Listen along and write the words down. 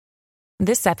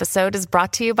This episode is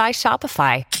brought to you by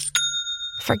Shopify.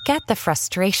 Forget the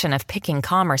frustration of picking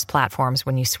commerce platforms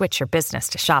when you switch your business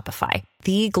to Shopify,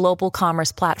 the global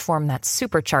commerce platform that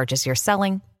supercharges your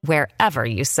selling wherever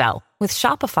you sell. With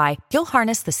Shopify, you'll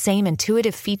harness the same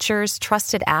intuitive features,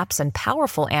 trusted apps, and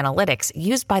powerful analytics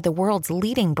used by the world's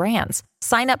leading brands.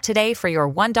 Sign up today for your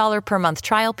 $1 per month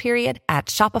trial period at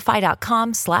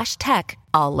shopify.com/tech,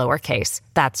 all lowercase.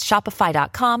 That's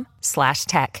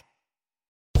shopify.com/tech.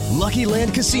 Lucky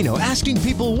Land Casino, asking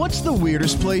people, what's the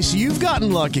weirdest place you've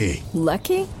gotten lucky?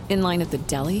 Lucky? In line at the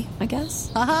deli, I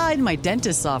guess? Aha, in my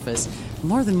dentist's office.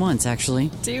 More than once,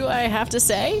 actually. Do I have to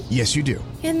say? Yes, you do.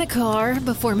 In the car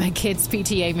before my kids'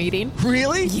 PTA meeting.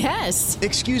 Really? Yes.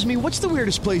 Excuse me, what's the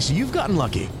weirdest place you've gotten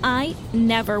lucky? I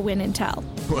never win and tell.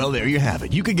 Well, there you have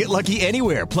it. You can get lucky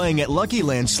anywhere, playing at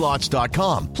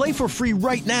LuckyLandSlots.com. Play for free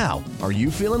right now. Are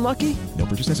you feeling lucky? No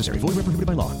purchase necessary. Void where prohibited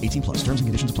by law. 18 plus. Terms and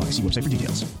conditions apply. See website for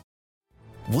details.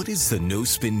 What is the No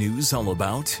Spin News all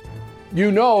about?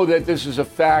 You know that this is a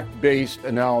fact-based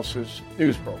analysis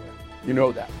news program. You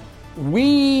know that.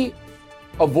 We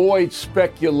avoid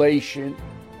speculation.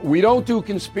 We don't do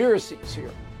conspiracies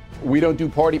here. We don't do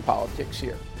party politics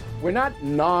here. We're not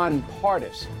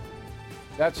nonpartisan.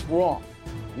 That's wrong.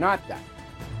 Not that.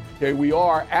 Okay, we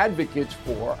are advocates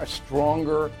for a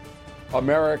stronger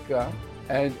America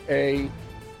and a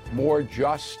more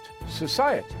just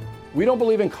society. We don't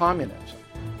believe in communism.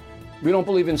 We don't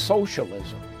believe in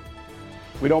socialism.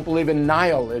 We don't believe in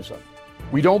nihilism.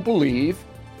 We don't believe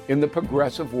in the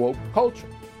progressive woke culture.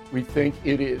 We think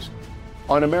it is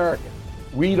un-American.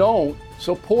 We don't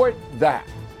support that.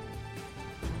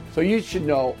 So you should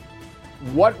know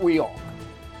what we are,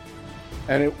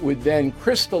 and it would then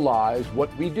crystallize what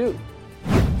we do.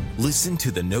 Listen to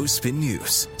the No Spin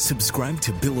News. Subscribe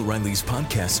to Bill O'Reilly's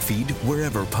podcast feed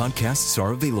wherever podcasts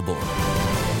are available.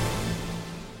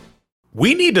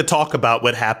 We need to talk about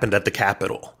what happened at the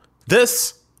Capitol.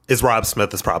 This is Rob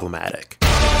Smith is Problematic.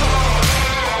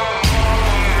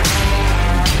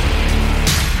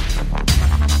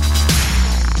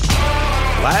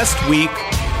 Last week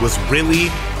was really,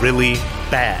 really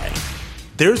bad.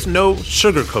 There's no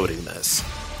sugarcoating this.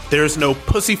 There's no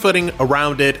pussyfooting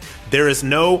around it. There is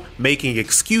no making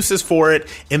excuses for it.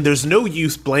 And there's no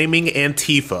use blaming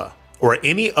Antifa or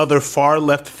any other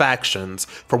far-left factions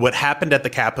for what happened at the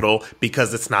Capitol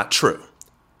because it's not true.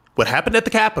 What happened at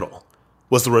the Capitol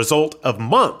was the result of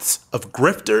months of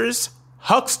grifters,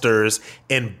 hucksters,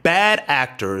 and bad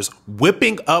actors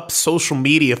whipping up social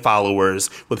media followers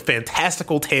with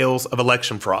fantastical tales of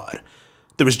election fraud.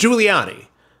 There was Giuliani.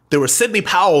 There was Sidney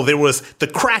Powell. There was the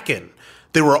Kraken.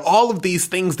 There were all of these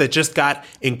things that just got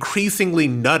increasingly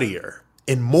nuttier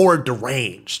and more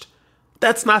deranged.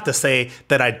 That's not to say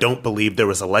that I don't believe there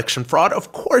was election fraud.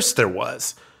 Of course there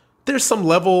was. There's some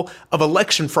level of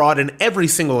election fraud in every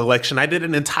single election. I did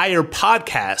an entire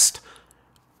podcast.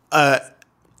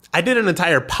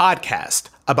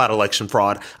 About election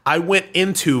fraud. I went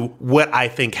into what I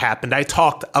think happened. I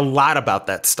talked a lot about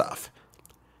that stuff.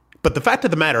 But the fact of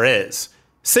the matter is,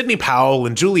 Sidney Powell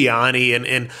and Giuliani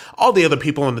and all the other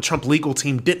people on the Trump legal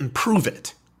team didn't prove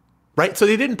it, right? So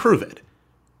they didn't prove it.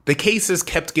 The cases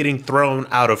kept getting thrown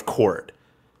out of court.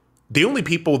 The only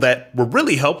people that were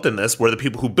really helped in this were the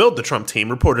people who built the Trump team,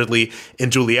 reportedly in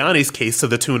Giuliani's case to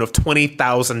the tune of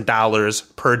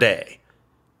 $20,000 per day.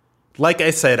 Like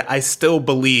I said, I still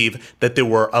believe that there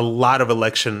were a lot of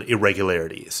election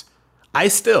irregularities. I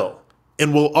still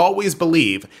and will always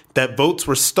believe that votes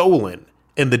were stolen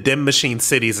in the dim machine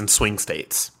cities and swing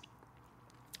states.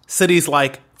 Cities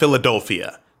like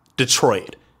Philadelphia,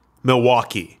 Detroit,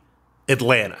 Milwaukee,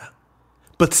 Atlanta.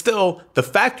 But still, the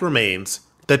fact remains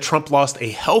that Trump lost a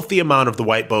healthy amount of the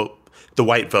white vote,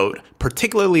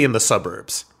 particularly in the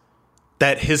suburbs.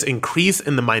 That his increase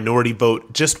in the minority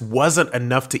vote just wasn't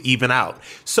enough to even out.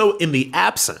 So in the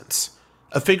absence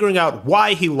of figuring out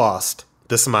why he lost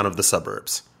this amount of the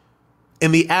suburbs,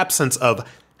 in the absence of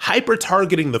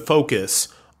hyper-targeting the focus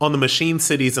on the machine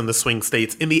cities and the swing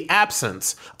states, in the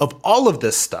absence of all of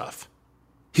this stuff,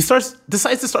 he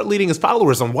decides to start leading his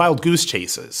followers on wild goose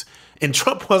chases. And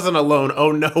Trump wasn't alone.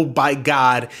 Oh no, by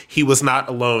God, he was not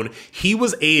alone. He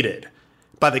was aided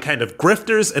by the kind of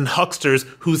grifters and hucksters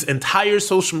whose entire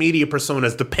social media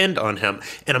personas depend on him.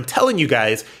 And I'm telling you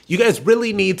guys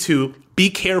really need to be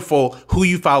careful who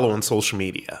you follow on social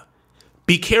media.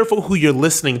 Be careful who you're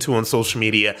listening to on social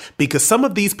media, because some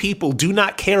of these people do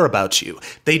not care about you.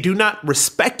 They do not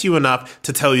respect you enough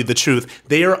to tell you the truth.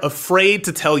 They are afraid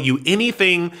to tell you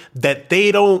anything that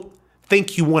they don't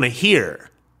think you want to hear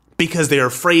because they're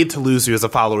afraid to lose you as a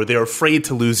follower. They're afraid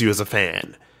to lose you as a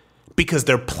fan. because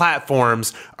their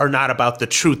platforms are not about the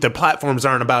truth. Their platforms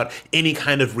aren't about any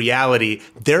kind of reality.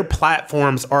 Their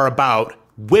platforms are about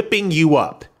whipping you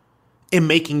up and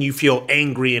making you feel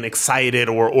angry and excited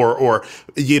or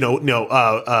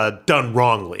done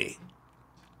wrongly.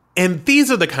 And these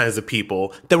are the kinds of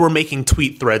people that were making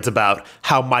tweet threads about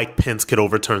how Mike Pence could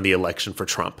overturn the election for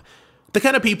Trump. The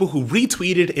kind of people who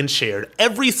retweeted and shared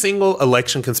every single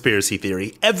election conspiracy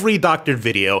theory, every doctored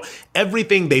video,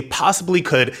 everything they possibly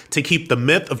could to keep the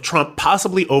myth of Trump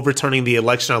possibly overturning the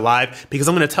election alive. Because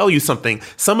I'm going to tell you something,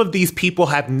 some of these people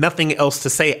have nothing else to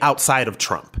say outside of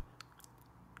Trump.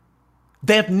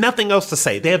 They have nothing else to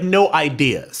say. They have no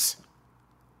ideas.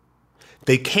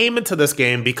 They came into this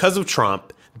game because of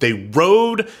Trump. They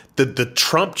rode the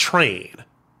Trump train,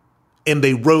 and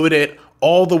they rode it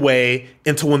all the way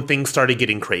into when things started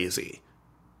getting crazy.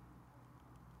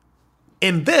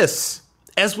 And this,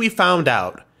 as we found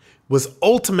out, was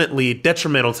ultimately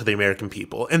detrimental to the American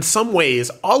people. In some ways,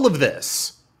 all of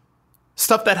this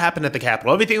stuff that happened at the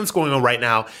Capitol, everything that's going on right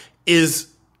now, is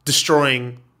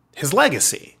destroying his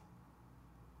legacy.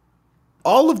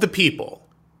 All of the people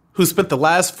who spent the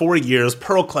last 4 years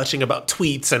pearl clutching about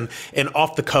tweets and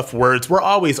off-the-cuff words were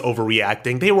always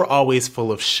overreacting. They were always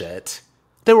full of shit.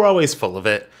 They were always full of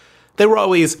it. They were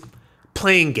always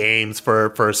playing games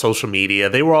for social media.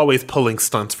 They were always pulling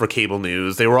stunts for cable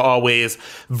news. They were always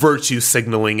virtue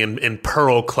signaling and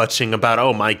pearl clutching about,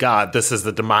 oh my God, this is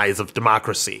the demise of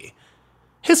democracy.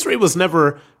 History was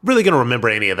never really going to remember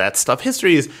any of that stuff.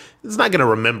 History is not going to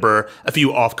remember a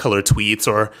few off-color tweets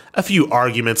or a few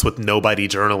arguments with nobody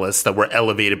journalists that were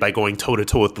elevated by going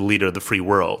toe-to-toe with the leader of the free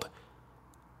world.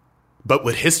 But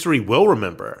what history will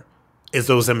remember is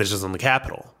those images on the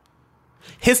Capitol.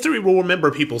 History will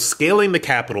remember people scaling the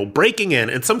Capitol, breaking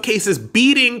in some cases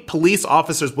beating police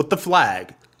officers with the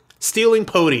flag, stealing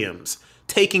podiums,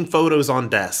 taking photos on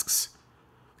desks.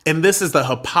 And this is the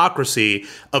hypocrisy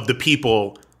of the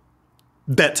people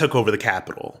that took over the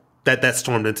Capitol, that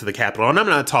stormed into the Capitol. And I'm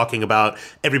not talking about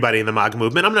everybody in the MAGA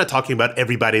movement. I'm not talking about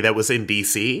everybody that was in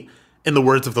D.C. In the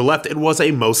words of the left, it was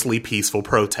a mostly peaceful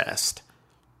protest.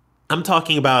 I'm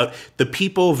talking about the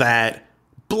people that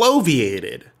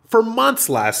bloviated for months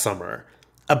last summer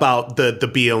about the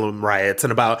BLM riots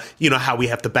and about, how we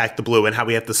have to back the blue and how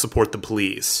we have to support the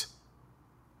police.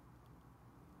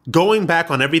 Going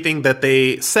back on everything that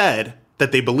they said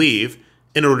that they believe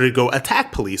in order to go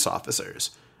attack police officers,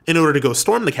 in order to go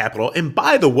storm the Capitol. And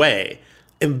by the way,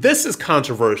 and this is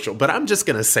controversial, but I'm just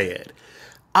going to say it,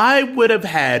 I would have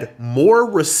had more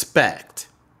respect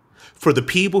for the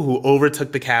people who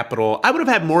overtook the Capitol. I would have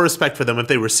had more respect for them if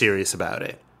they were serious about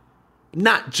it.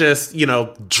 Not just,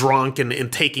 drunk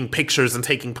and taking pictures and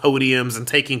taking podiums and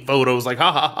taking photos like,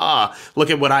 ha, ha, ha, look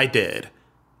at what I did.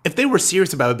 If they were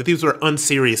serious about it, but these were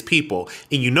unserious people,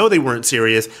 and they weren't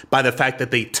serious by the fact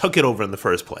that they took it over in the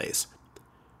first place.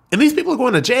 And these people are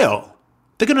going to jail.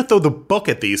 They're going to throw the book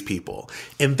at these people,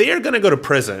 and they're going to go to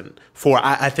prison for.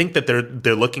 I think that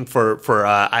they're looking for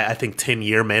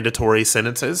 10-year mandatory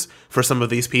sentences for some of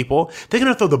these people. They're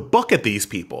going to throw the book at these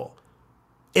people,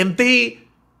 and they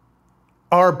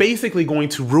are basically going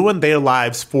to ruin their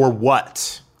lives for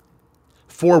what?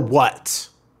 For what?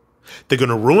 They're going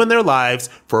to ruin their lives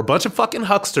for a bunch of fucking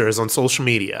hucksters on social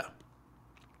media,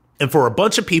 and for a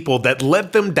bunch of people that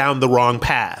led them down the wrong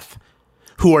path,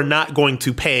 who are not going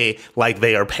to pay like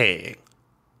they are paying,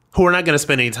 who are not going to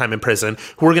spend any time in prison,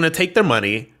 who are going to take their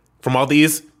money from all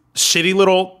these shitty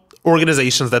little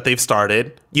organizations that they've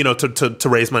started, to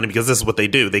raise money, because this is what they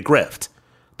do. They grift.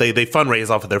 They fundraise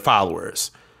off of their followers.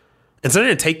 And so they're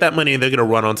going to take that money and they're going to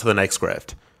run on to the next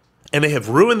grift. And they have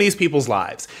ruined these people's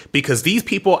lives because these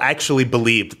people actually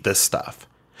believed this stuff.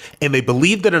 And they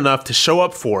believed it enough to show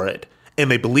up for it.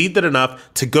 And they believed it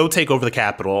enough to go take over the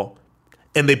Capitol.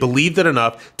 And they believed it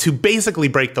enough to basically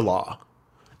break the law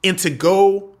and to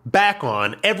go back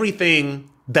on everything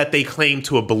that they claimed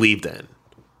to have believed in,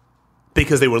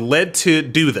 because they were led to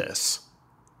do this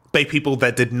by people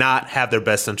that did not have their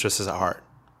best interests at heart.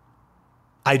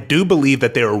 I do believe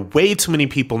that there are way too many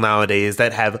people nowadays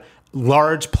that have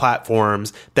large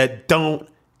platforms that don't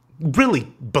really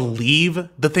believe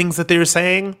the things that they're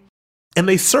saying, and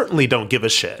they certainly don't give a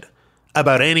shit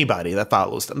about anybody that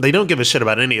follows them. They don't give a shit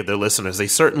about any of their listeners. They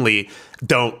certainly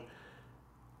don't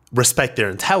respect their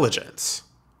intelligence.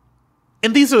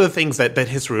 And these are the things that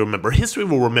history will remember. History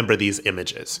will remember these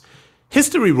images.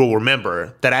 History will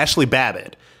remember that Ashley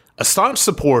Babbitt, a staunch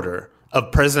supporter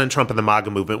of President Trump and the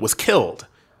MAGA movement, was killed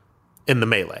in the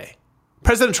melee.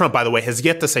 President Trump, by the way, has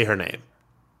yet to say her name.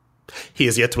 He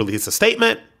has yet to release a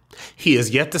statement. He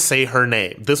has yet to say her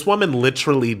name. This woman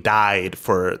literally died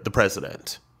for the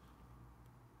president.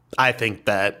 I think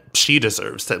that she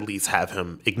deserves to at least have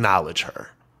him acknowledge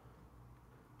her.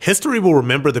 History will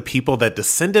remember the people that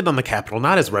descended on the Capitol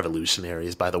not as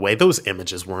revolutionaries, by the way. Those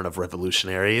images weren't of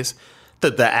revolutionaries.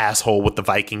 The asshole with the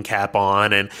Viking cap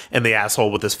on and the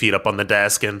asshole with his feet up on the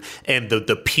desk and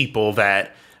the people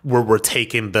that were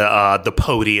taking the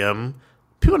podium.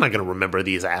 People are not going to remember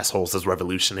these assholes as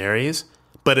revolutionaries,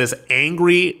 but as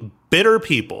angry, bitter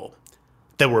people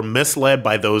that were misled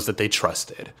by those that they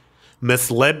trusted.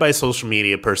 Misled by social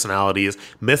media personalities,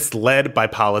 misled by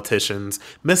politicians,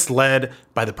 misled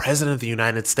by the President of the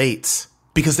United States,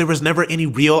 because there was never any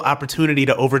real opportunity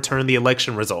to overturn the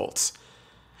election results.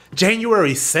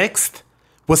 January 6th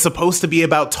was supposed to be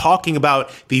about talking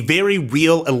about the very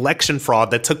real election fraud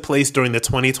that took place during the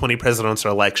 2020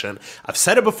 presidential election. I've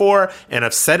said it before, and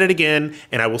I've said it again,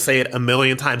 and I will say it a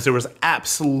million times. There was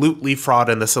absolutely fraud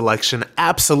in this election.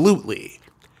 Absolutely.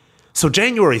 So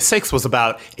January 6th was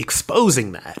about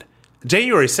exposing that.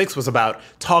 January 6th was about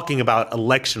talking about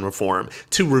election reform,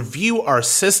 to review our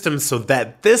system so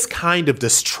that this kind of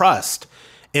distrust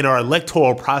in our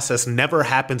electoral process never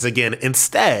happens again.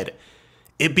 Instead,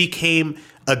 it became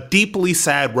a deeply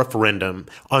sad referendum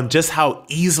on just how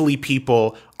easily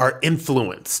people are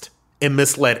influenced and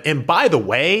misled. And by the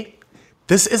way,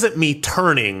 this isn't me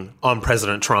turning on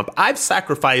President Trump. I've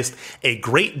sacrificed a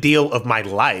great deal of my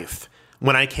life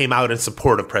when I came out in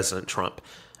support of President Trump.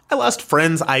 I lost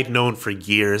friends I'd known for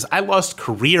years. I lost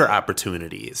career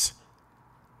opportunities.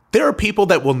 There are people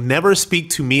that will never speak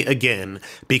to me again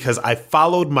because I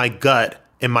followed my gut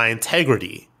and my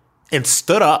integrity and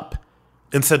stood up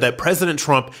and said that President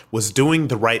Trump was doing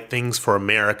the right things for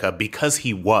America because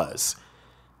he was.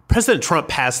 President Trump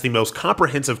passed the most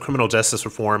comprehensive criminal justice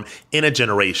reform in a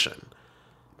generation.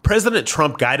 President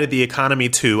Trump guided the economy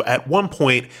to, at one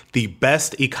point, the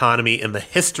best economy in the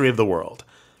history of the world.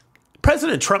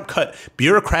 President Trump cut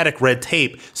bureaucratic red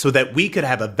tape so that we could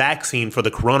have a vaccine for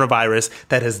the coronavirus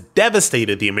that has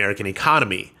devastated the American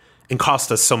economy and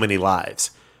cost us so many lives.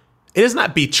 It is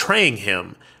not betraying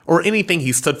him or anything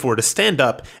he stood for to stand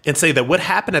up and say that what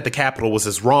happened at the Capitol was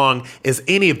as wrong as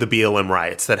any of the BLM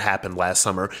riots that happened last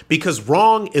summer, because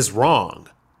wrong is wrong,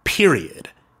 period.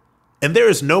 And there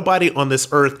is nobody on this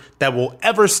earth that will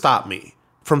ever stop me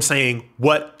from saying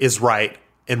what is right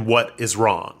and what is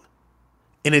wrong.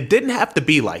 And it didn't have to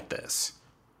be like this.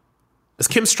 As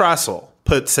Kim Strassel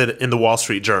puts it in the Wall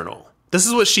Street Journal, this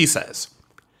is what she says.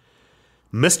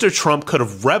 Mr. Trump could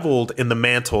have reveled in the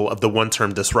mantle of the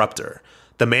one-term disruptor,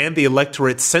 the man the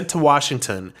electorate sent to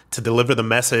Washington to deliver the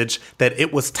message that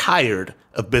it was tired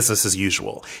of business as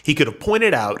usual. He could have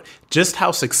pointed out just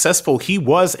how successful he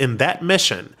was in that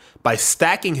mission by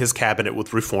stacking his cabinet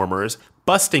with reformers,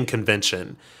 busting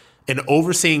convention, and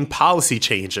overseeing policy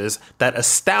changes that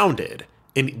astounded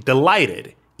and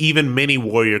delighted even many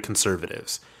warrior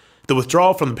conservatives. The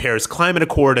withdrawal from the Paris Climate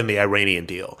Accord and the Iranian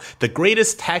deal, the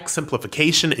greatest tax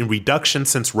simplification and reduction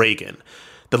since Reagan,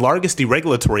 the largest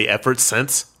deregulatory effort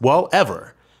since, well,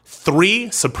 ever.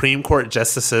 3 Supreme Court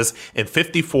justices and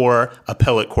 54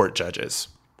 appellate court judges.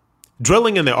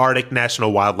 Drilling in the Arctic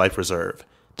National Wildlife Reserve,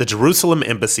 the Jerusalem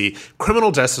Embassy,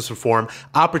 criminal justice reform,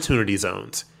 opportunity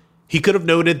zones. He could have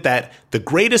noted that the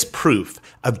greatest proof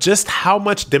of just how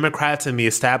much Democrats and the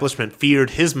establishment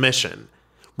feared his mission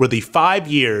were the 5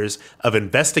 years of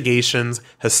investigations,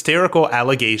 hysterical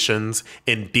allegations,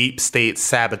 and deep state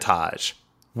sabotage,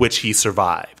 which he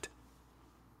survived.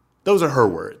 Those are her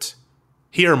words.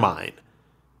 Here are mine.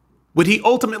 What he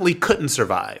ultimately couldn't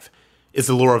survive is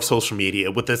the lure of social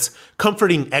media with its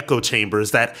comforting echo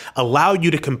chambers that allow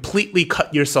you to completely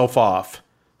cut yourself off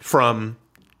from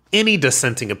any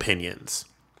dissenting opinions.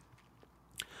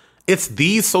 It's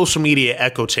these social media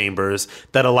echo chambers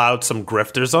that allowed some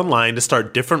grifters online to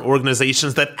start different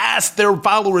organizations that asked their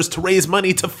followers to raise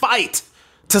money to fight,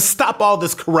 to stop all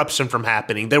this corruption from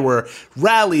happening. There were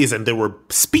rallies and there were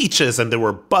speeches and there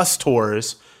were bus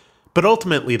tours, but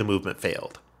ultimately the movement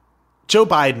failed. Joe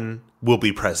Biden will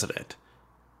be president.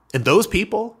 And those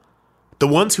people, the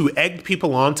ones who egged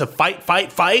people on to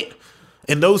fight,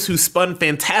 and those who spun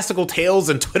fantastical tales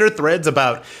and Twitter threads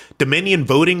about Dominion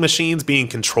voting machines being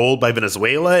controlled by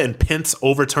Venezuela and Pence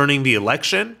overturning the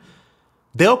election,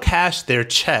 they'll cash their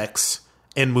checks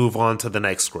and move on to the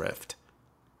next grift.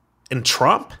 And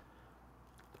Trump,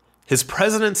 his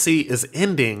presidency is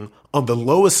ending on the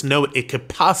lowest note it could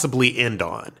possibly end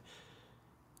on.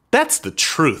 That's the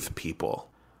truth, people.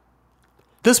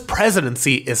 This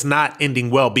presidency is not ending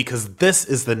well because this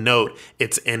is the note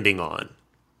it's ending on.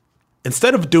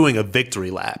 Instead of doing a victory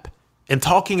lap and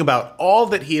talking about all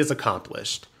that he has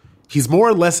accomplished, he's more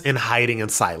or less in hiding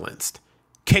and silenced,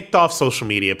 kicked off social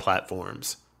media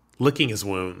platforms, licking his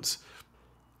wounds.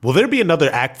 Will there be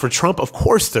another act for Trump? Of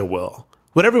course there will.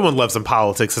 What everyone loves in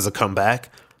politics is a comeback.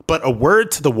 But a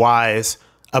word to the wise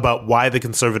about why the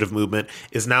conservative movement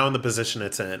is now in the position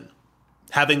it's in,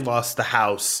 having lost the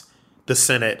House, the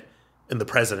Senate, and the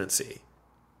presidency.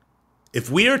 If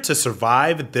we are to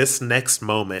survive this next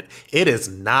moment, it is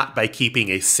not by keeping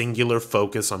a singular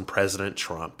focus on President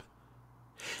Trump.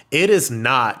 It is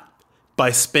not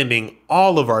by spending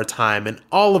all of our time and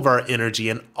all of our energy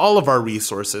and all of our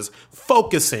resources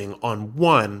focusing on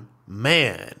one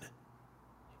man.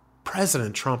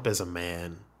 President Trump is a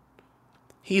man.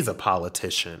 He's a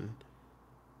politician.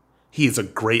 He's a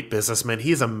great businessman.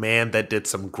 He's a man that did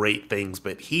some great things,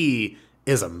 but he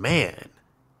is a man.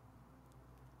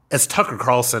 As Tucker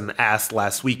Carlson asked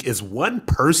last week, is one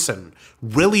person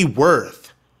really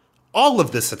worth all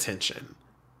of this attention?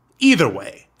 Either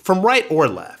way, from right or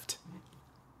left.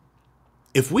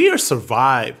 If we are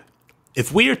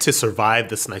to survive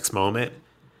this next moment,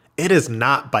 it is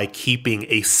not by keeping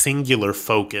a singular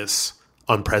focus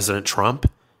on President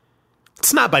Trump.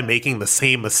 It's not by making the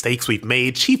same mistakes we've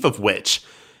made, chief of which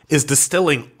is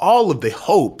distilling all of the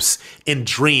hopes and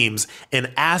dreams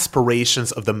and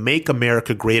aspirations of the Make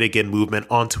America Great Again movement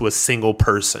onto a single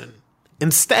person.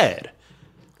 Instead,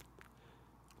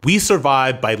 we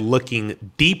survive by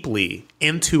looking deeply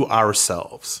into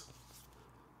ourselves,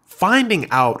 finding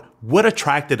out what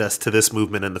attracted us to this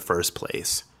movement in the first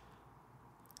place,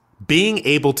 being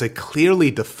able to clearly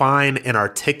define and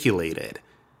articulate it,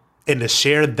 and to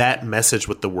share that message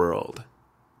with the world.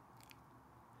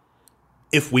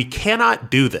 If we cannot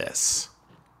do this,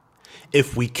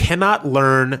 if we cannot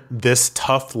learn this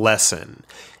tough lesson,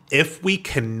 if we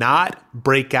cannot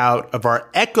break out of our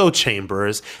echo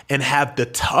chambers and have the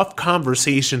tough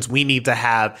conversations we need to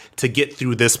have to get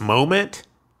through this moment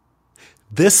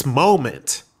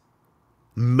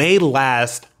may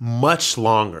last much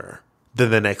longer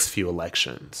than the next few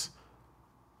elections.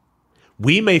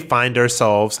 We may find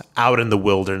ourselves out in the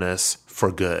wilderness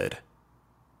for good.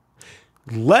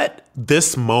 Let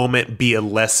this moment be a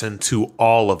lesson to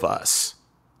all of us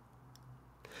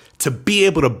to be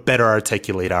able to better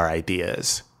articulate our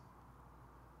ideas,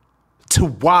 to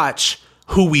watch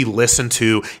who we listen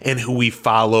to and who we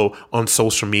follow on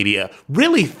social media.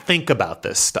 Really think about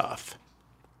this stuff.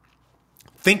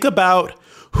 Think about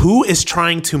who is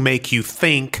trying to make you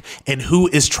think and who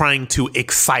is trying to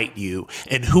excite you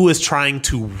and who is trying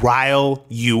to rile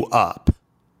you up.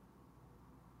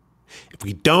 If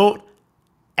we don't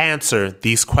answer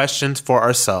these questions for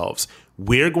ourselves,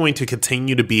 we're going to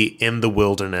continue to be in the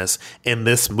wilderness in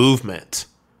this movement,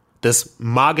 this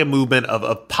MAGA movement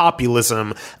of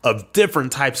populism, of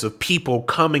different types of people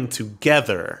coming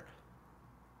together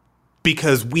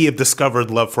because we have discovered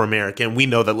love for America, and we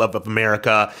know that love of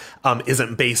America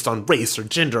isn't based on race or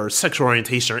gender or sexual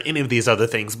orientation or any of these other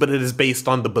things, but it is based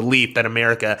on the belief that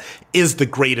America is the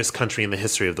greatest country in the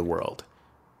history of the world.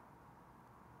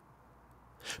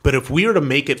 But if we are to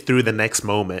make it through the next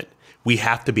moment, we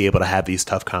have to be able to have these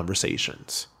tough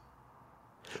conversations.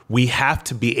 We have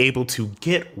to be able to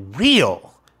get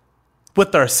real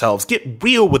with ourselves, get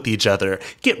real with each other,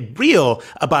 get real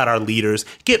about our leaders,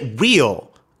 get real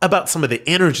about some of the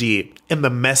energy and the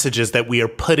messages that we are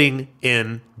putting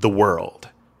in the world.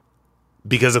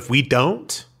 Because if we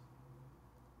don't,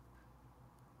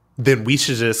 then we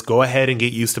should just go ahead and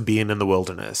get used to being in the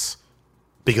wilderness,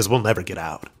 because we'll never get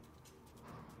out.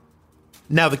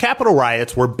 Now, the Capitol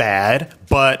riots were bad,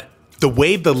 but the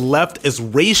way the left is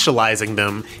racializing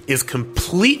them is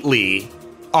completely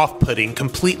off-putting,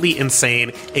 completely insane,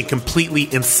 and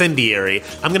completely incendiary.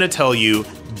 I'm going to tell you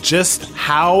just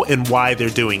how and why they're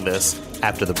doing this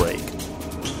after the break.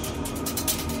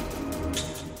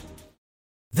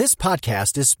 This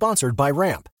podcast is sponsored by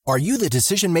Ramp. Are you the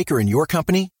decision maker in your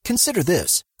company? Consider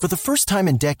this. For the first time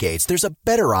in decades, there's a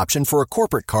better option for a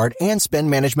corporate card and spend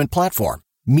management platform.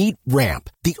 Meet Ramp,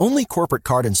 the only corporate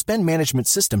card and spend management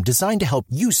system designed to help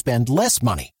you spend less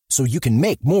money so you can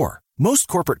make more. Most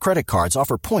corporate credit cards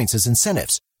offer points as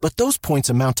incentives, but those points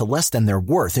amount to less than their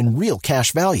worth in real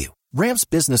cash value. Ramp's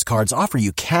business cards offer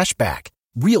you cash back,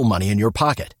 real money in your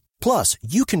pocket. Plus,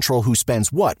 you control who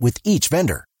spends what with each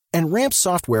vendor. And Ramp's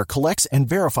software collects and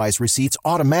verifies receipts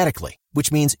automatically,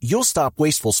 which means you'll stop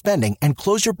wasteful spending and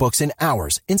close your books in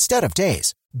hours instead of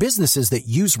days. Businesses that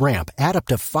use Ramp add up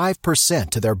to 5%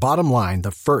 to their bottom line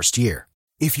the first year.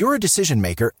 If you're a decision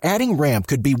maker, adding Ramp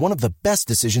could be one of the best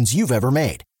decisions you've ever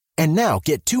made. And now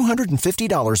get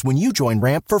 $250 when you join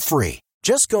Ramp for free.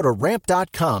 Just go to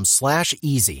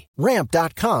ramp.com/easy.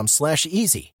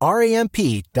 Ramp.com/easy.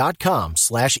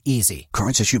 RAMP.com/easy.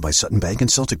 Cards issued by Sutton Bank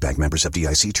and Celtic Bank, members of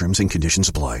FDIC. Terms and conditions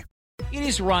apply. It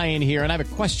is Ryan here, and I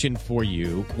have a question for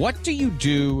you. What do you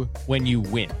do when you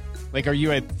win? Like, are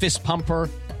you a fist pumper,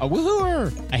 a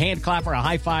woo-hooer, a hand clapper, a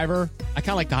high-fiver? I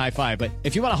kind of like the high-five, but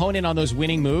if you want to hone in on those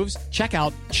winning moves, check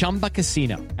out Chumba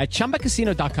Casino. At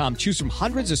ChumbaCasino.com, choose from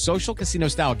hundreds of social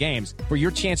casino-style games for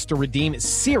your chance to redeem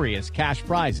serious cash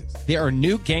prizes. There are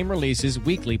new game releases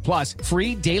weekly, plus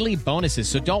free daily bonuses,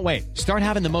 so don't wait. Start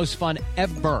having the most fun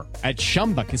ever at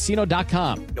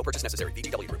ChumbaCasino.com. No purchase necessary.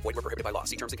 VGW Group. Void where prohibited by law.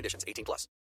 See terms and conditions. 18+.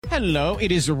 Hello,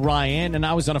 it is Ryan, and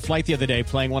I was on a flight the other day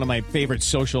playing one of my favorite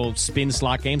social spin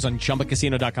slot games on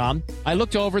ChumbaCasino.com. I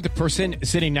looked over at the person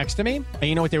sitting next to me, and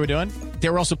you know what they were doing? They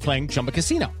were also playing Chumba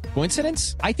Casino.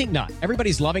 Coincidence? I think not.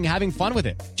 Everybody's loving having fun with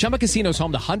it. Chumba Casino is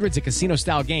home to hundreds of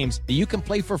casino-style games that you can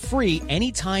play for free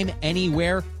anytime,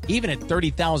 anywhere, even at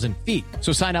 30,000 feet.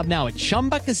 So sign up now at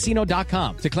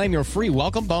ChumbaCasino.com to claim your free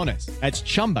welcome bonus. That's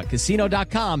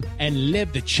ChumbaCasino.com and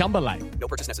live the Chumba life. No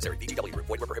purchase necessary. VGW Group.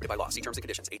 Void where prohibited by law. See terms and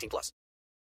conditions. 18+.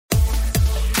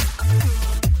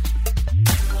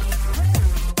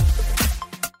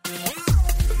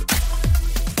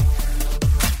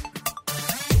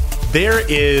 There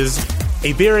is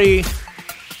a very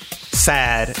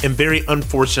sad and very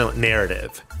unfortunate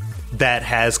narrative that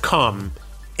has come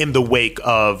in the wake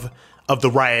of the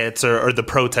riots or the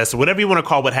protests or whatever you want to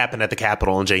call what happened at the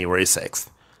Capitol on January 6th.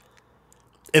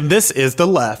 And this is the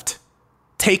left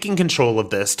taking control of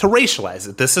this to racialize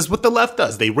it. This is what the left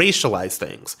does. They racialize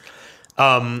things.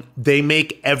 They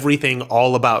make everything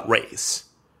all about race.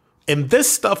 And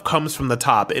this stuff comes from the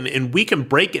top, and we can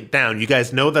break it down. You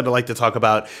guys know that I like to talk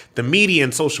about the media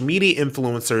and social media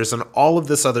influencers and all of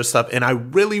this other stuff, and I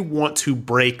really want to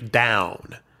break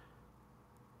down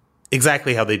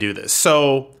exactly how they do this.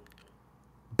 So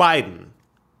Biden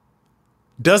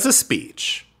does a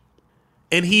speech,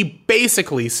 and he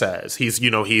basically says,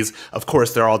 of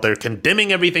course, they're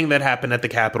condemning everything that happened at the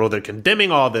Capitol. They're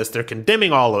condemning all this. They're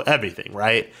condemning all of everything,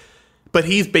 right? But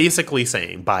he's basically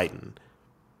saying, Biden,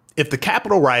 if the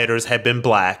Capitol rioters had been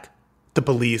black, the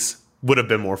police would have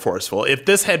been more forceful. If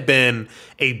this had been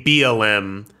a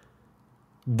BLM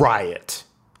riot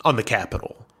on the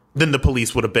Capitol, then the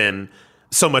police would have been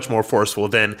so much more forceful.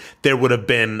 Then there would have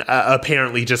been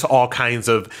apparently just all kinds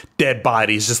of dead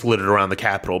bodies just littered around the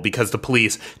Capitol because the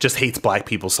police just hates black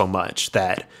people so much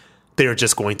that they're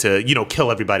just going to, kill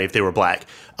everybody if they were black.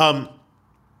 I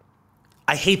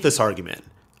hate this argument.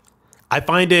 I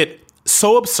find it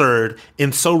so absurd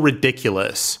and so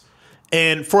ridiculous,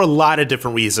 and for a lot of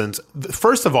different reasons.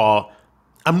 First of all,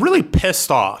 I'm really pissed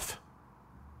off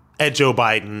at Joe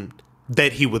Biden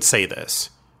that he would say this.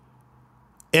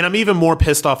 And I'm even more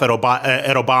pissed off at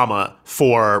Obama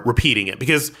for repeating it,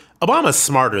 because Obama's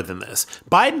smarter than this.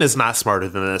 Biden is not smarter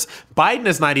than this. Biden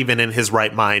is not even in his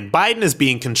right mind. Biden is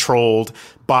being controlled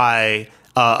by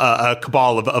a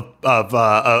cabal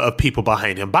of people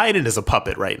behind him. Biden is a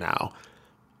puppet right now.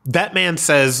 That man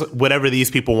says whatever these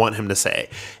people want him to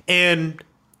say. And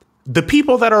the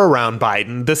people that are around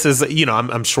Biden, this is,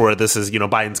 I'm sure this is,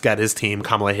 Biden's got his team.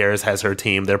 Kamala Harris has her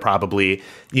team. They're probably,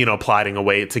 plotting a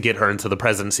way to get her into the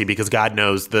presidency because God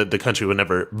knows the country would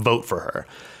never vote for her.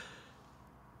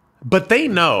 But they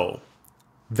know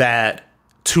that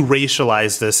to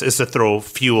racialize this is to throw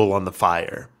fuel on the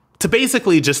fire, to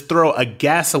basically just throw a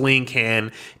gasoline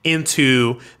can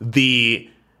into the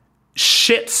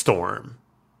shitstorm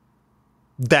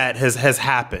that has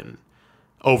happened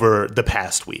over the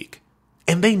past week.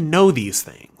 And they know these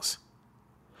things.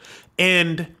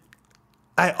 And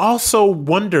I also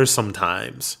wonder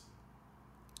sometimes,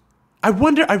 I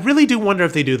really do wonder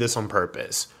if they do this on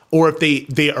purpose, or if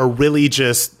they are really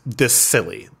just this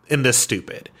silly and this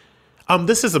stupid.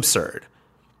 This is absurd.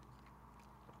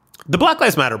 The Black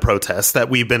Lives Matter protests that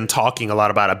we've been talking a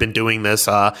lot about, I've been doing this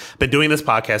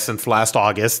podcast since last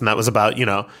August, and that was about,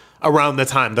 around the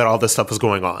time that all this stuff was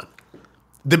going on.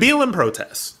 The BLM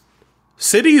protests,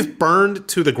 cities burned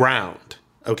to the ground,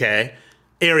 okay?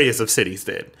 Areas of cities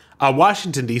did.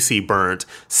 Washington, D.C. burned.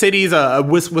 Cities,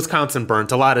 Wisconsin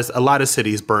burned. A lot of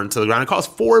cities burned to the ground. It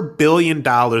caused $4 billion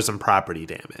in property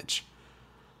damage.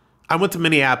 I went to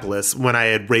Minneapolis when I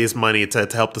had raised money to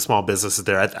help the small businesses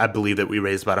there. I believe that we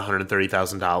raised about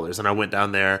 $130,000. And I went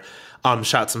down there,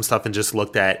 shot some stuff, and just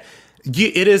looked at.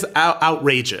 It is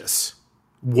outrageous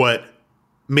what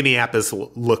Minneapolis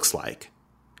looks like.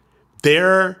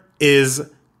 There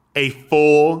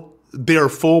are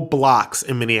full blocks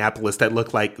in Minneapolis that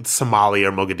look like Somalia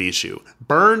or Mogadishu.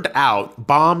 Burned out,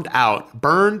 bombed out,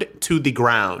 burned to the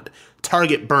ground.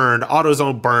 Target burned,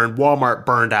 AutoZone burned, Walmart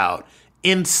burned out.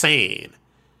 Insane.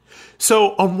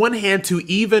 So on one hand, to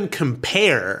even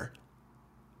compare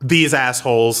these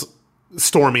assholes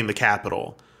storming the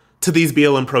Capitol to these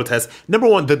BLM protests, number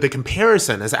one, the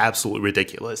comparison is absolutely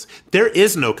ridiculous. There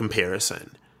is no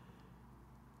comparison.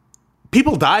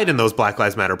 People died in those Black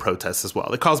Lives Matter protests as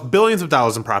well. It caused billions of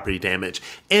dollars in property damage.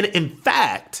 And in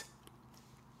fact,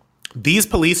 these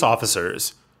police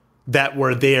officers that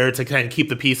were there to kind of keep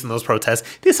the peace in those protests,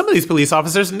 some of these police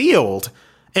officers kneeled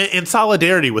in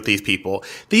solidarity with these people.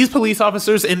 These police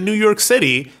officers in New York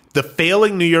City, the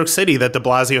failing New York City that de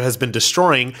Blasio has been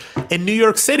destroying, in New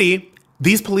York City,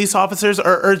 these police officers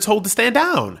are told to stand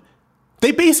down.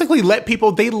 They basically let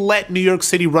New York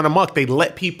City run amok. They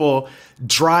let people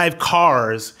drive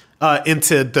cars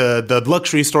into the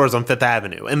luxury stores on Fifth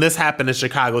Avenue. And this happened in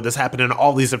Chicago. This happened in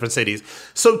all these different cities.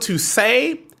 So to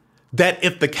say that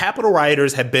if the Capitol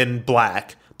rioters had been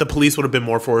black, the police would have been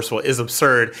more forceful is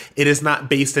absurd. It is not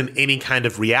based in any kind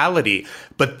of reality.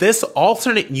 But this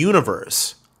alternate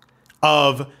universe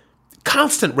of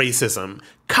constant racism,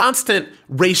 constant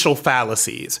racial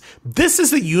fallacies, this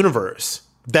is the universe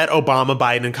that Obama,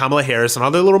 Biden, and Kamala Harris and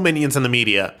all their little minions in the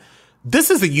media, this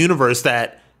is the universe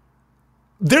that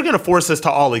they're going to force us to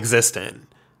all exist in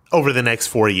over the next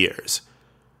 4 years.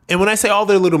 And when I say all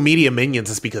their little media minions,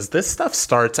 it's because this stuff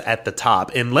starts at the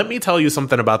top. And let me tell you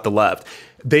something about the left.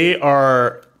 They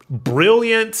are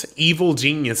brilliant, evil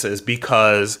geniuses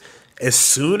because as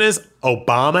soon as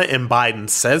Obama and Biden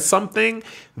says something,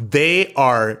 they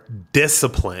are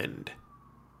disciplined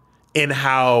in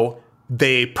how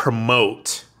they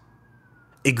promote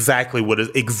exactly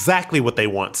what they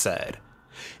want said.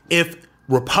 If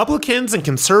Republicans and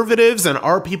conservatives and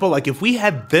our people, like if we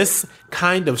had this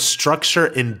kind of structure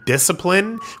and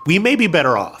discipline, we may be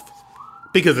better off.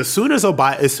 Because as soon as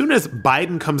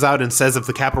Biden comes out and says if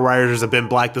the Capitol rioters have been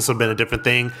black, this would have been a different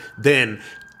thing, then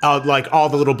like all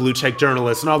the little blue check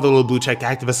journalists and all the little blue check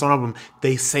activists, all of them,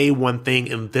 they say one thing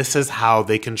and this is how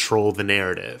they control the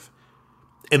narrative.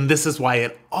 And this is why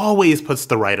it always puts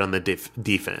the right on the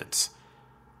defense.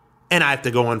 And I have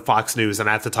to go on Fox News and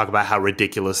I have to talk about how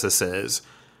ridiculous this is.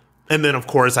 And then, of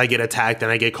course, I get attacked and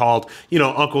I get called,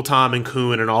 Uncle Tom and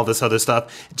Coon and all this other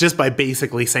stuff just by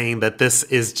basically saying that this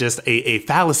is just a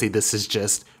fallacy. This is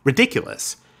just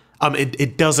ridiculous.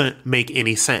 It doesn't make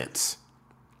any sense.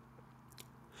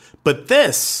 But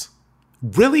this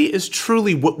really is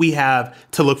truly what we have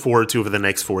to look forward to over the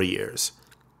next 4 years.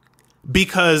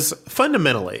 Because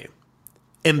fundamentally,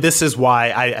 and this is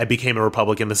why I became a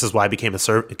Republican, this is why I became a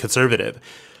conservative,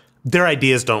 their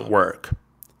ideas don't work.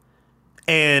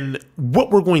 And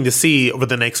what we're going to see over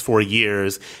the next 4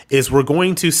 years is we're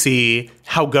going to see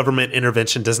how government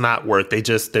intervention does not work.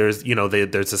 There's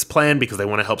this plan because they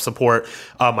want to help support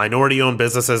minority-owned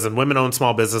businesses and women-owned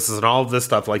small businesses and all of this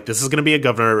stuff. Like this is going to be a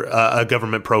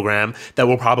government program that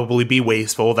will probably be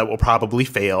wasteful, that will probably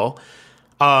fail.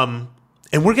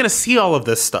 And we're going to see all of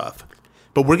this stuff.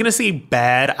 But we're going to see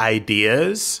bad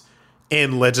ideas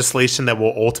and legislation that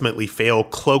will ultimately fail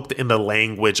cloaked in the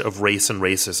language of race and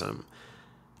racism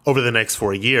over the next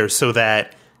 4 years, so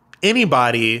that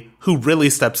anybody who really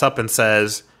steps up and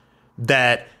says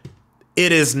that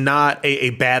it is not a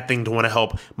bad thing to want to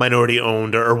help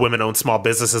minority-owned or women-owned small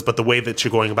businesses, but the way that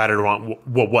you're going about it are wrong.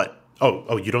 Well, what?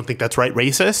 Oh, you don't think that's right?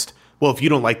 Racist? Well, if you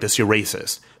don't like this, you're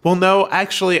racist. Well, no,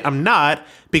 actually, I'm not,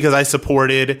 because I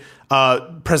supported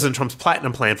President Trump's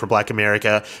Platinum Plan for Black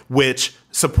America, which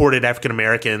supported African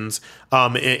Americans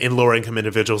and lower-income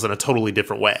individuals in a totally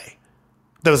different way.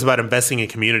 That was about investing in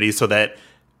communities so that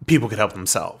people could help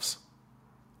themselves.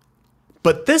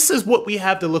 But this is what we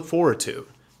have to look forward to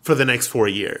for the next 4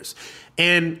 years.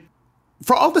 And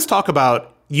for all this talk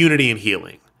about unity and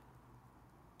healing,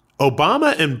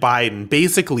 Obama and Biden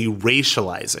basically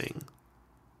racializing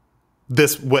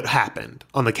what happened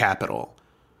on the Capitol.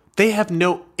 They have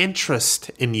no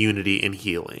interest in unity and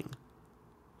healing.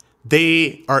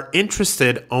 They are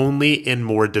interested only in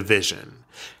more division.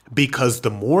 Because the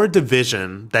more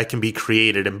division that can be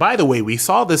created, and by the way, we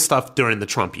saw this stuff during the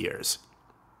Trump years.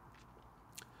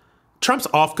 Trump's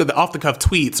off-the-cuff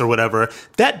tweets or whatever,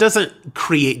 that doesn't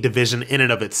create division in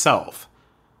and of itself.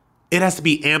 It has to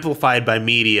be amplified by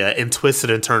media and twisted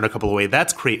and turned a couple of ways.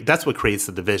 That's what creates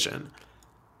the division.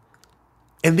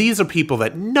 And these are people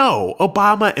that know,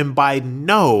 Obama and Biden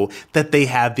know that they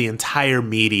have the entire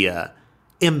media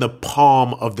in the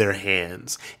palm of their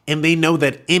hands. And they know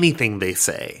that anything they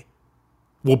say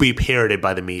will be parroted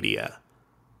by the media.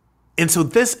 And so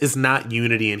this is not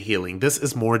unity and healing. This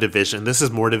is more division. This is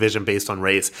more division based on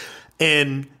race.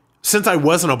 And since I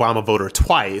was an Obama voter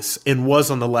twice and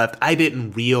was on the left, I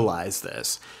didn't realize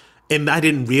this. And I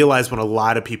didn't realize when a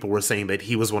lot of people were saying that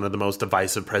he was one of the most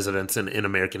divisive presidents in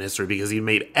American history because he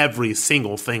made every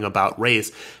single thing about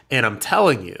race. And I'm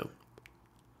telling you,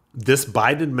 this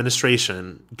Biden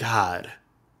administration, God,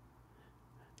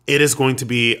 it is going to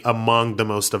be among the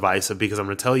most divisive, because I'm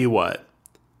going to tell you what,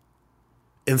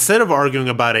 instead of arguing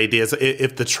about ideas,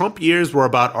 if the Trump years were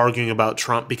about arguing about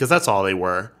Trump, because that's all they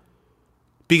were,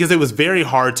 because it was very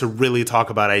hard to really talk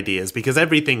about ideas, because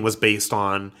everything was based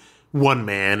on one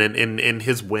man and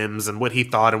his whims and what he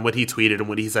thought and what he tweeted and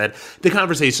what he said. The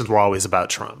conversations were always about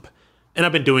Trump. And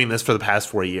I've been doing this for the past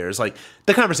 4 years. Like,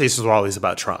 the conversations were always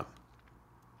about Trump.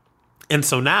 And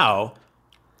so now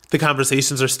the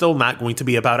conversations are still not going to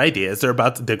be about ideas. They're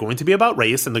going to be about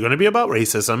race, and they're going to be about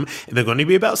racism, and they're going to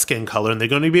be about skin color, and they're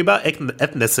going to be about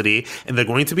ethnicity, and they're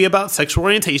going to be about sexual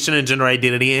orientation and gender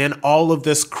identity and all of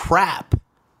this crap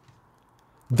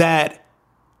that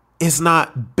is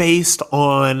not based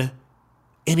on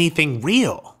anything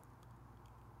real.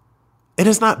 It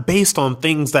is not based on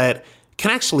things that can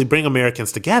actually bring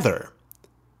Americans together.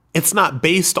 It's not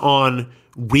based on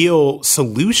real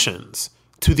solutions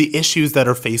to the issues that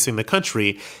are facing the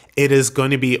country. It is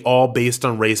going to be all based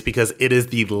on race, because it is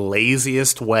the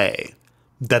laziest way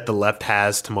that the left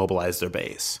has to mobilize their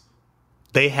base.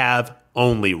 They have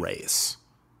only race.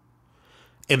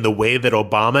 And the way that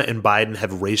Obama and Biden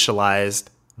have racialized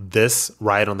this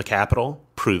riot on the Capitol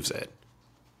proves it.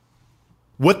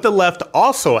 What the left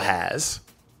also has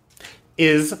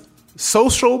is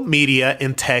social media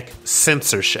and tech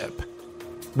censorship,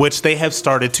 which they have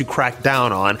started to crack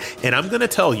down on. And I'm going to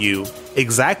tell you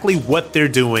exactly what they're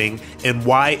doing and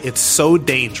why it's so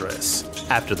dangerous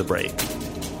after the break.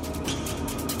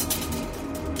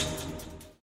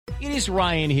 It is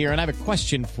Ryan here, and I have a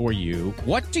question for you.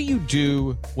 What do you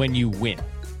do when you win?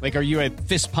 Like, are you a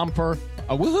fist pumper,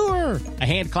 a woohooer, a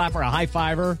hand clapper, a high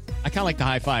fiver? I kind of like the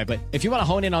high five, but if you want to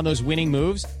hone in on those winning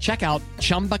moves, check out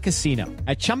Chumba Casino.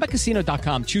 At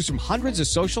ChumbaCasino.com, choose from hundreds of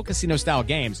social casino-style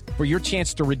games for your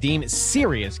chance to redeem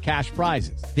serious cash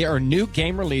prizes. There are new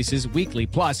game releases weekly,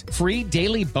 plus free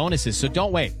daily bonuses. So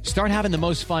don't wait. Start having the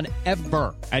most fun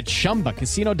ever at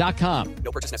ChumbaCasino.com.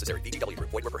 No purchase necessary. VGW Group.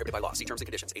 Void where prohibited by law. See terms and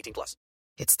conditions. 18+.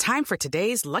 It's time for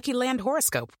today's Lucky Land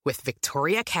horoscope with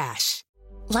Victoria Cash.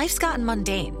 Life's gotten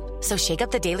mundane, so shake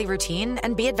up the daily routine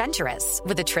and be adventurous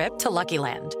with a trip to Lucky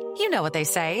Land. You know what they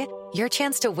say, your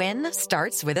chance to win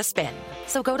starts with a spin.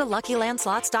 So go to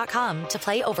LuckyLandSlots.com to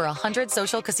play over 100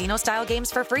 social casino-style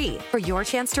games for free for your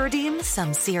chance to redeem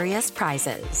some serious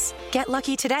prizes. Get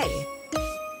lucky today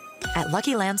at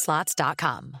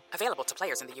LuckyLandSlots.com. Available to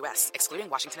players in the U.S., excluding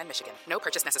Washington and Michigan. No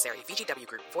purchase necessary. VGW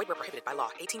Group. Void where prohibited by law.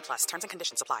 18+. Terms and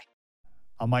conditions apply.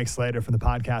 I'm Mike Slater from the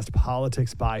podcast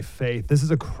Politics by Faith. This is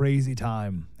a crazy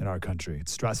time in our country.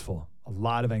 It's stressful, a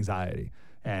lot of anxiety,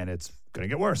 and it's going to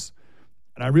get worse.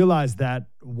 And I realized that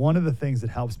one of the things that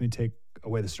helps me take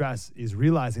away the stress is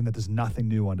realizing that there's nothing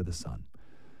new under the sun.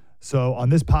 So on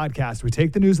this podcast, we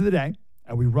take the news of the day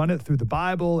and we run it through the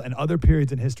Bible and other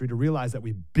periods in history to realize that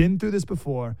we've been through this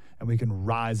before and we can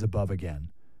rise above again.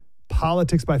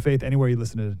 Politics by Faith, anywhere you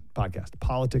listen to the podcast.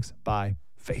 Politics by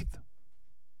Faith.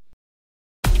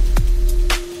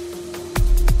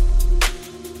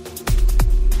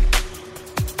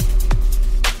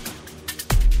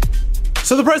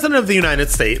 So the president of the United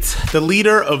States, the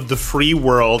leader of the free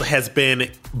world, has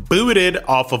been booted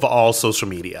off of all social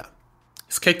media.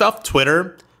 He's kicked off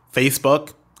Twitter,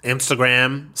 Facebook,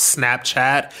 Instagram,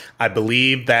 Snapchat. I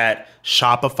believe that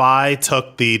Shopify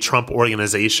took the Trump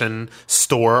Organization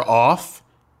store off.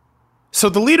 So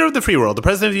the leader of the free world, the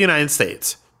president of the United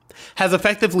States, has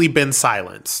effectively been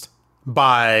silenced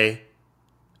by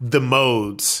the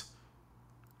modes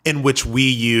in which we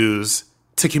use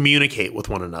to communicate with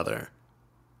one another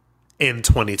in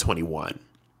 2021.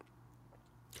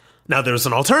 Now, there's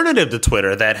an alternative to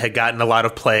Twitter that had gotten a lot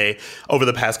of play over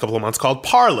the past couple of months called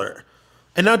Parler.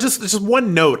 And now just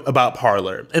one note about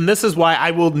Parler. And this is why I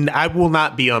will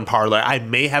not be on Parler. I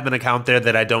may have an account there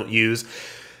that I don't use.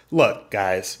 Look,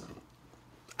 guys,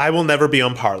 I will never be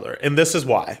on Parler. And this is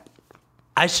why.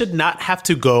 I should not have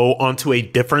to go onto a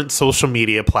different social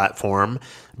media platform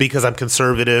because I'm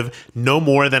conservative, no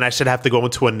more than I should have to go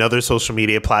into another social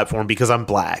media platform because I'm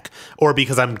black, or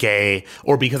because I'm gay,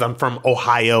 or because I'm from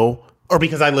Ohio, or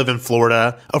because I live in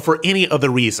Florida, or for any other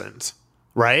reasons,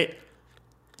 right?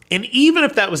 And even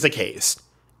if that was the case,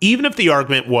 even if the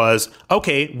argument was,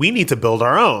 okay, we need to build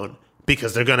our own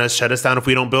because they're going to shut us down if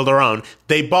we don't build our own.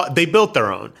 They built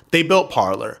their own. They built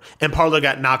Parler, and Parler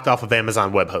got knocked off of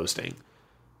Amazon web hosting.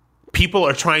 People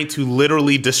are trying to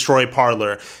literally destroy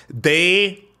Parler.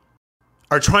 They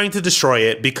are trying to destroy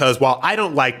it because while I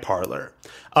don't like Parler,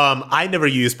 I never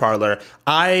use Parler.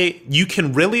 You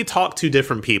can really talk to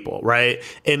different people, right?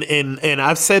 And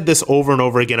I've said this over and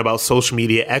over again about social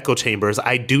media echo chambers.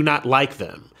 I do not like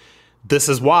them. This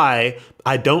is why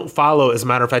I don't follow. As a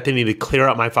matter of fact, I need to clear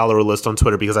out my follower list on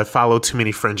Twitter because I follow too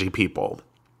many fringy people.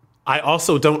 I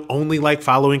also don't only like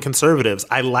following conservatives.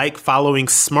 I like following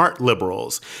smart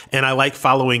liberals, and I like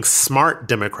following smart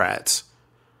Democrats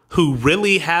who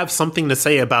really have something to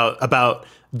say about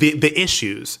the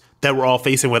issues that we're all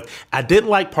facing with. I didn't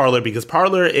like Parler because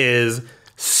Parler is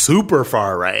super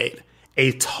far right,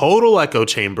 a total echo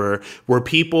chamber where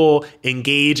people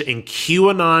engage in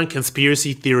QAnon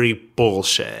conspiracy theory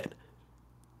bullshit.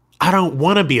 I don't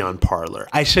want to be on Parler.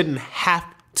 I shouldn't have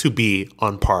to be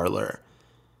on Parler.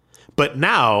 But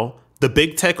now the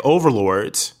big tech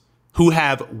overlords, who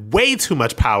have way too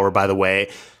much power, by the way,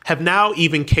 have now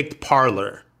even kicked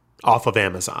Parler off of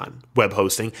Amazon web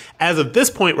hosting. As of this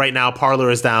point right now, Parler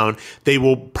is down. They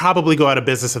will probably go out of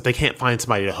business if they can't find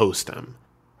somebody to host them.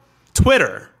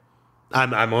 Twitter.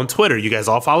 I'm on Twitter. You guys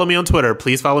all follow me on Twitter.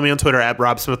 Please follow me on Twitter at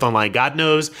Rob Smith Online. God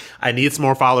knows I need some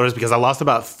more followers because I lost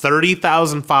about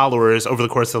 30,000 followers over the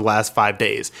course of the last 5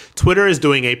 days. Twitter is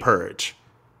doing a purge.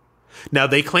 Now,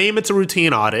 they claim it's a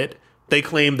routine audit. They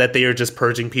claim that they are just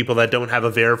purging people that don't have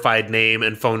a verified name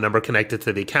and phone number connected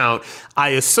to the account. I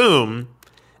assume,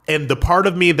 and the part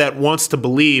of me that wants to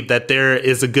believe that there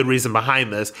is a good reason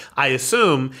behind this, I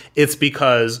assume it's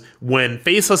because when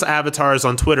faceless avatars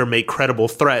on Twitter make credible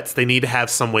threats, they need to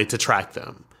have some way to track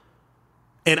them.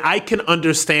 And I can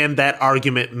understand that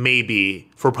argument maybe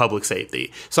for public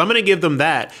safety. So I'm going to give them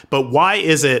that. But why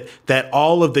is it that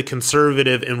all of the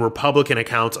conservative and Republican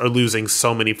accounts are losing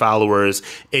so many followers,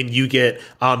 and you get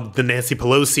the Nancy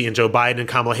Pelosi and Joe Biden and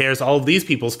Kamala Harris, all of these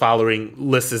people's following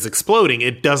list is exploding?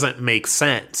 It doesn't make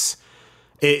sense.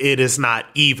 It is not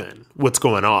even what's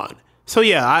going on. So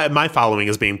yeah, my following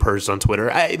is being purged on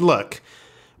Twitter. Look,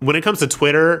 when it comes to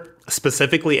Twitter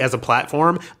specifically as a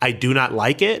platform, I do not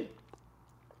like it.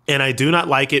 And I do not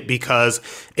like it because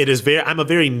I'm a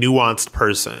very nuanced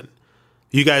person.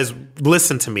 You guys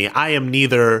listen to me. I am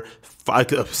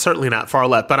certainly not far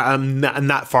left, but I'm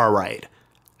not far right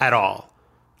at all.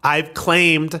 I've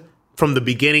claimed from the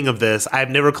beginning of this,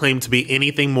 I've never claimed to be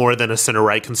anything more than a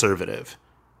center-right conservative.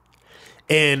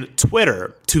 And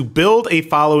Twitter, to build a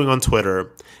following on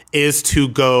Twitter is to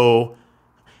go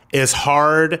as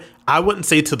hard, I wouldn't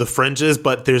say to the fringes,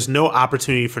 but there's no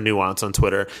opportunity for nuance on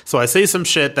Twitter. So I say some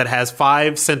shit that has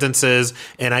 5 sentences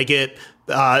and I get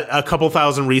a couple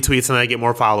thousand retweets and I get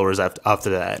more followers after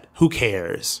that. Who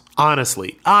cares?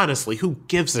 Honestly, who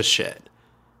gives a shit?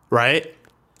 Right?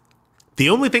 The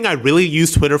only thing I really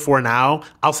use Twitter for now,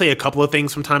 I'll say a couple of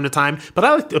things from time to time, but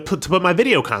I like to put my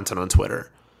video content on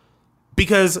Twitter.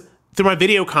 Because through my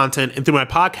video content and through my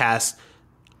podcast,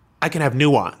 I can have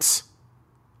nuance.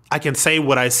 I can say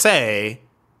what I say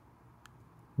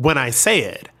when I say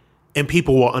it, and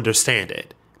people will understand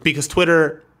it. Because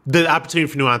Twitter, the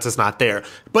opportunity for nuance is not there.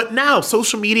 But now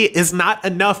social media is not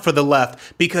enough for the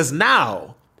left, because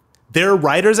now there are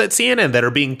writers at CNN that are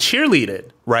being cheerleaded,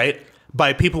 right,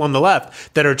 by people on the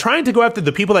left that are trying to go after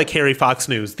the people that carry Fox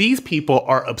News. These people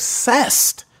are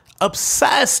obsessed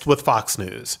with Fox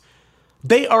News.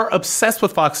 They are obsessed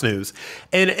with Fox News.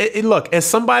 And look, as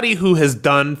somebody who has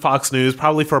done Fox News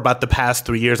probably for about the past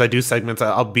 3 years, I do segments.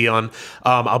 I'll be on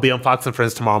Fox and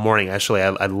Friends tomorrow morning. Actually,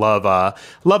 I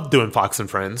love doing Fox and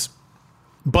Friends.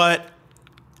 But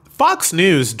Fox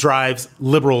News drives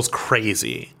liberals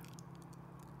crazy.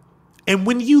 And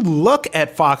when you look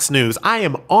at Fox News, I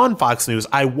am on Fox News.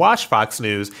 I watch Fox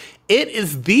News. It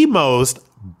is the most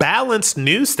balanced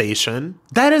news station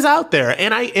that is out there.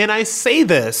 And I say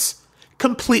this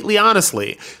completely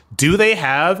honestly. Do they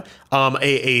have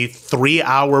a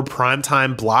 3-hour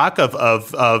primetime block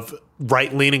of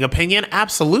right-leaning opinion?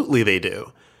 Absolutely they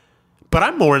do. But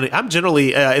I'm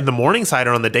generally in the morning side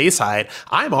or on the day side.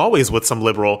 I'm always with some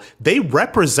liberal. They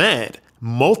represent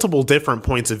multiple different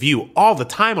points of view all the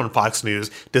time on Fox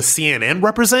News. Does CNN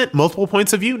represent multiple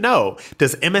points of view? No.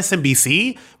 Does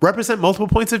MSNBC represent multiple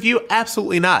points of view?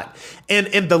 Absolutely not. And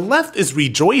the left is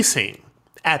rejoicing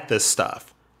at this stuff.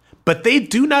 But they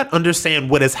do not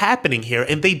understand what is happening here,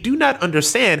 and they do not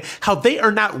understand how they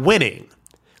are not winning.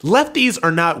 Lefties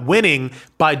are not winning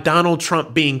by Donald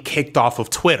Trump being kicked off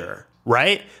of Twitter,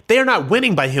 right? They are not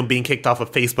winning by him being kicked off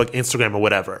of Facebook, Instagram, or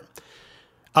whatever.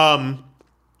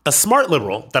 A smart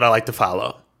liberal that I like to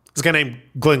follow is a guy named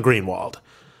Glenn Greenwald.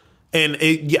 And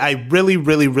I really,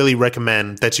 really, really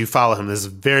recommend that you follow him. This is a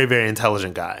very, very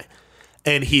intelligent guy.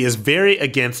 And he is very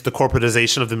against the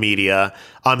corporatization of the media.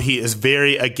 He is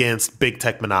very against big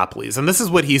tech monopolies. And this is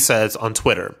what he says on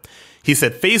Twitter. He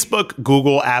said, Facebook,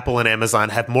 Google, Apple, and Amazon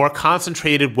have more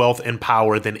concentrated wealth and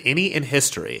power than any in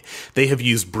history. They have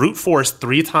used brute force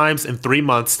 3 times in 3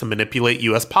 months to manipulate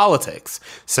U.S. politics,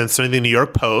 censoring the New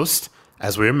York Post,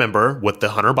 as we remember with the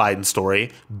Hunter Biden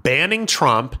story, banning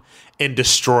Trump, and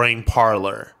destroying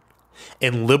Parler.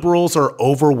 And liberals are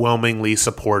overwhelmingly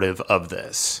supportive of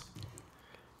this.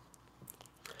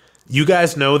 You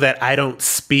guys know that I don't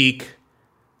speak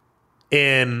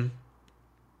in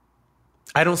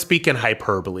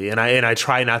hyperbole, and I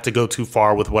try not to go too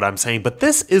far with what I'm saying, but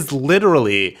this is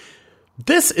the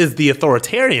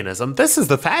authoritarianism. This is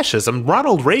the fascism.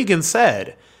 Ronald Reagan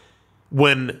said,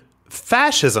 when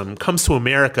fascism comes to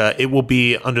America, it will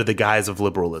be under the guise of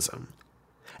liberalism.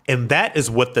 And that is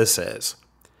what this is.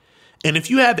 And if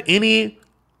you have any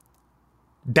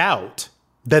doubt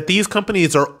that these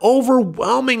companies are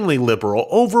overwhelmingly liberal,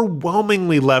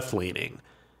 overwhelmingly left-leaning,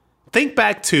 think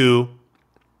back to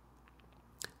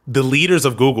the leaders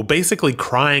of Google basically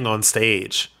crying on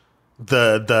stage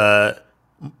the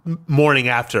morning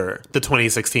after the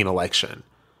 2016 election.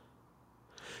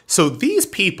 So these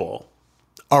people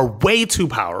are way too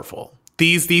powerful.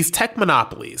 These tech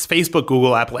monopolies, Facebook,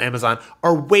 Google, Apple, Amazon,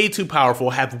 are way too powerful,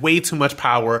 have way too much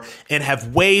power, and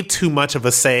have way too much of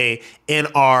a say in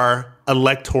our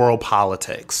electoral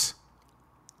politics.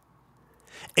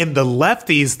 And the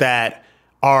lefties that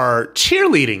are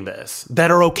cheerleading this, that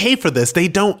are okay for this, they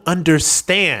don't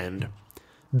understand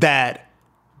that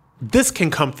this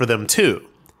can come for them too.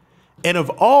 And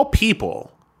of all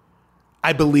people,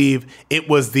 I believe it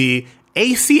was the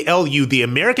ACLU, the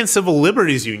American Civil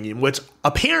Liberties Union, which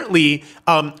apparently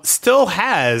still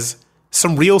has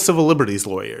some real civil liberties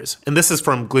lawyers. And this is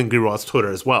from Glenn Greenwald's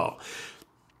Twitter as well.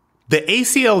 The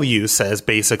ACLU says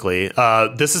basically,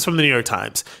 this is from the New York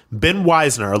Times, Ben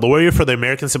Weisner, a lawyer for the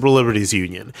American Civil Liberties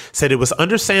Union, said it was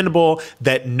understandable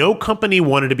that no company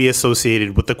wanted to be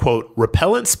associated with the, quote,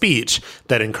 repellent speech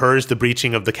that encouraged the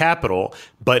breaching of the Capitol,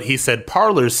 but he said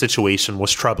Parler's situation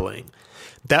was troubling.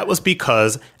 That was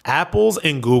because Apple's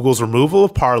and Google's removal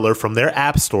of Parler from their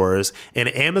app stores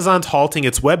and Amazon's halting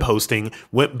its web hosting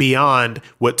went beyond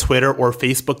what Twitter or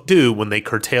Facebook do when they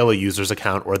curtail a user's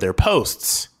account or their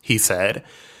posts, he said.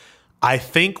 I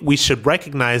think we should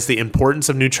recognize the importance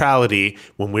of neutrality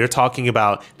when we're talking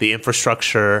about the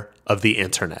infrastructure of the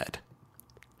internet.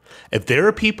 If there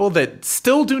are people that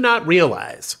still do not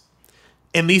realize,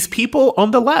 and these people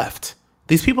on the left,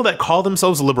 these people that call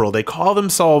themselves liberal, they call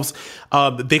themselves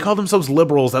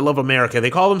liberals that love America. They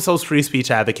call themselves free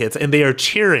speech advocates, and they are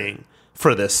cheering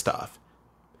for this stuff.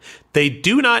 They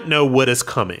do not know what is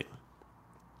coming.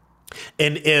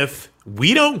 And if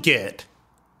we don't get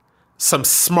some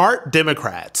smart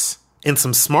Democrats and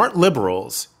some smart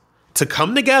liberals to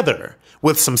come together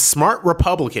with some smart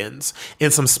Republicans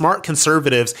and some smart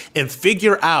conservatives and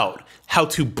figure out how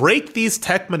to break these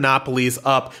tech monopolies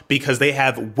up because they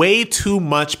have way too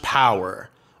much power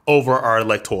over our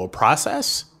electoral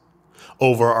process,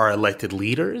 over our elected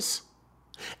leaders,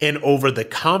 and over the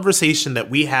conversation that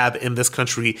we have in this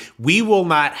country, we will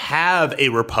not have a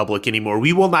republic anymore.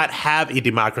 We will not have a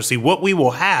democracy. What we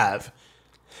will have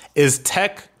is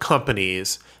tech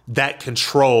companies that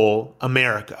control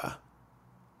America.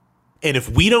 And if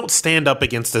we don't stand up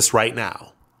against this right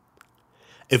now,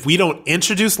 if we don't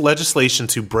introduce legislation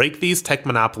to break these tech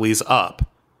monopolies up,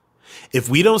 if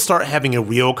we don't start having a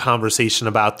real conversation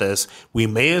about this, we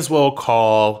may as well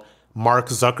call Mark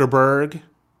Zuckerberg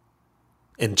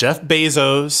and Jeff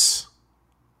Bezos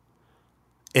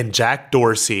and Jack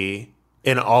Dorsey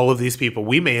and all of these people,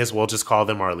 we may as well just call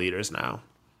them our leaders now.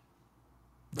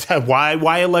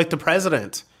 Why elect a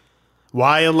president?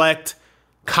 Why elect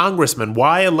congressmen?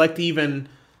 Why elect even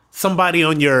somebody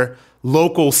on your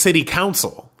local city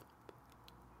council?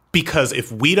 Because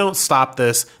if we don't stop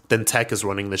this, then tech is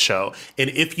running the show. And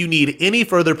if you need any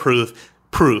further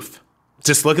proof,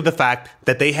 just look at the fact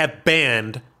that they have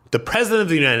banned the president of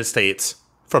the United States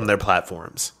from their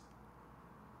platforms.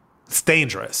 It's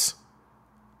dangerous.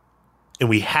 And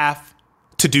we have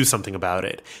to do something about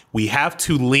it. We have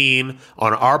to lean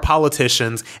on our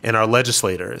politicians and our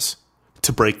legislators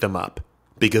to break them up,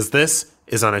 because this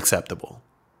is unacceptable.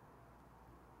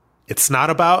 It's not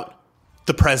about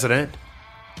the president.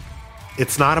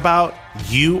 It's not about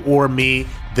you or me.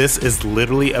 This is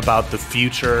literally about the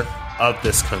future of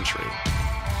this country.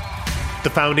 The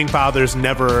founding fathers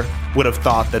never would have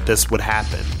thought that this would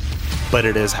happen, but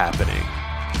it is happening.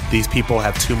 These people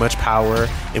have too much power,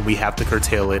 and we have to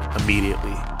curtail it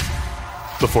immediately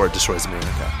before it destroys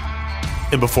America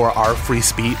and before our free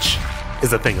speech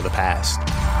is a thing of the past.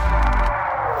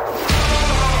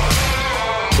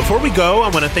 Before we go, I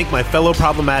want to thank my fellow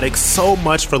Problematics so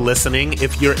much for listening.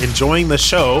 If you're enjoying the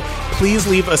show, please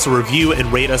leave us a review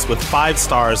and rate us with 5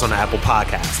 stars on Apple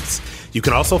Podcasts. You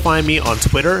can also find me on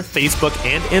Twitter, Facebook,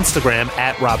 and Instagram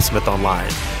at RobSmithOnline.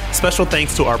 Special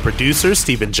thanks to our producers,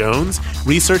 Stephen Jones,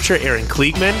 researcher Aaron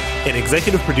Kliegman, and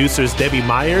executive producers Debbie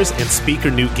Myers and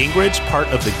speaker Newt Gingrich, part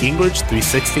of the Gingrich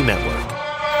 360 Network.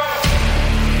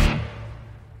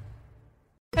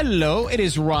 Hello, it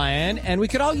is Ryan, and we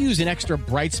could all use an extra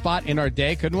bright spot in our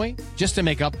day, couldn't we? Just to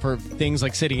make up for things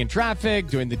like sitting in traffic,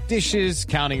 doing the dishes,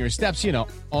 counting your steps, you know,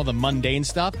 all the mundane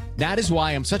stuff. That is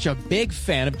why I'm such a big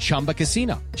fan of Chumba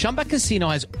Casino. Chumba Casino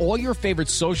has all your favorite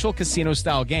social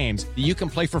casino-style games that you can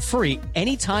play for free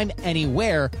anytime,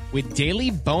 anywhere with daily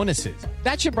bonuses.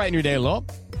 That should brighten your day a little.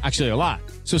 Actually, a lot.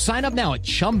 So sign up now at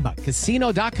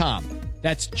ChumbaCasino.com.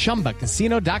 That's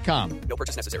ChumbaCasino.com. No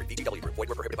purchase necessary. VGW Group. Void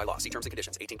where prohibited by law. See terms and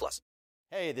conditions. 18+.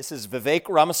 Hey, this is Vivek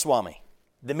Ramaswamy.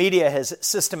 The media has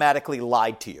systematically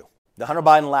lied to you. The Hunter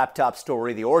Biden laptop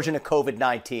story, the origin of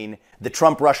COVID-19, the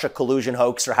Trump-Russia collusion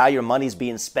hoax, or how your money's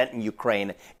being spent in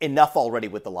Ukraine. Enough already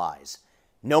with the lies.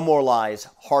 No more lies,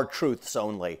 hard truths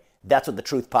only. That's what the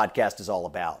Truth Podcast is all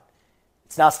about.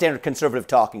 It's not standard conservative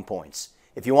talking points.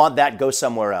 If you want that, go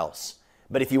somewhere else.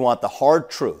 But if you want the hard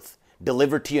truth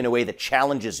delivered to you in a way that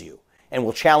challenges you and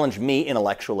will challenge me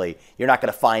intellectually, you're not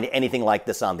going to find anything like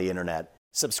this on the internet.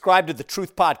 Subscribe to the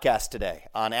Truth Podcast today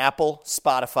on Apple,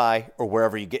 Spotify, or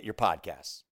wherever you get your podcasts.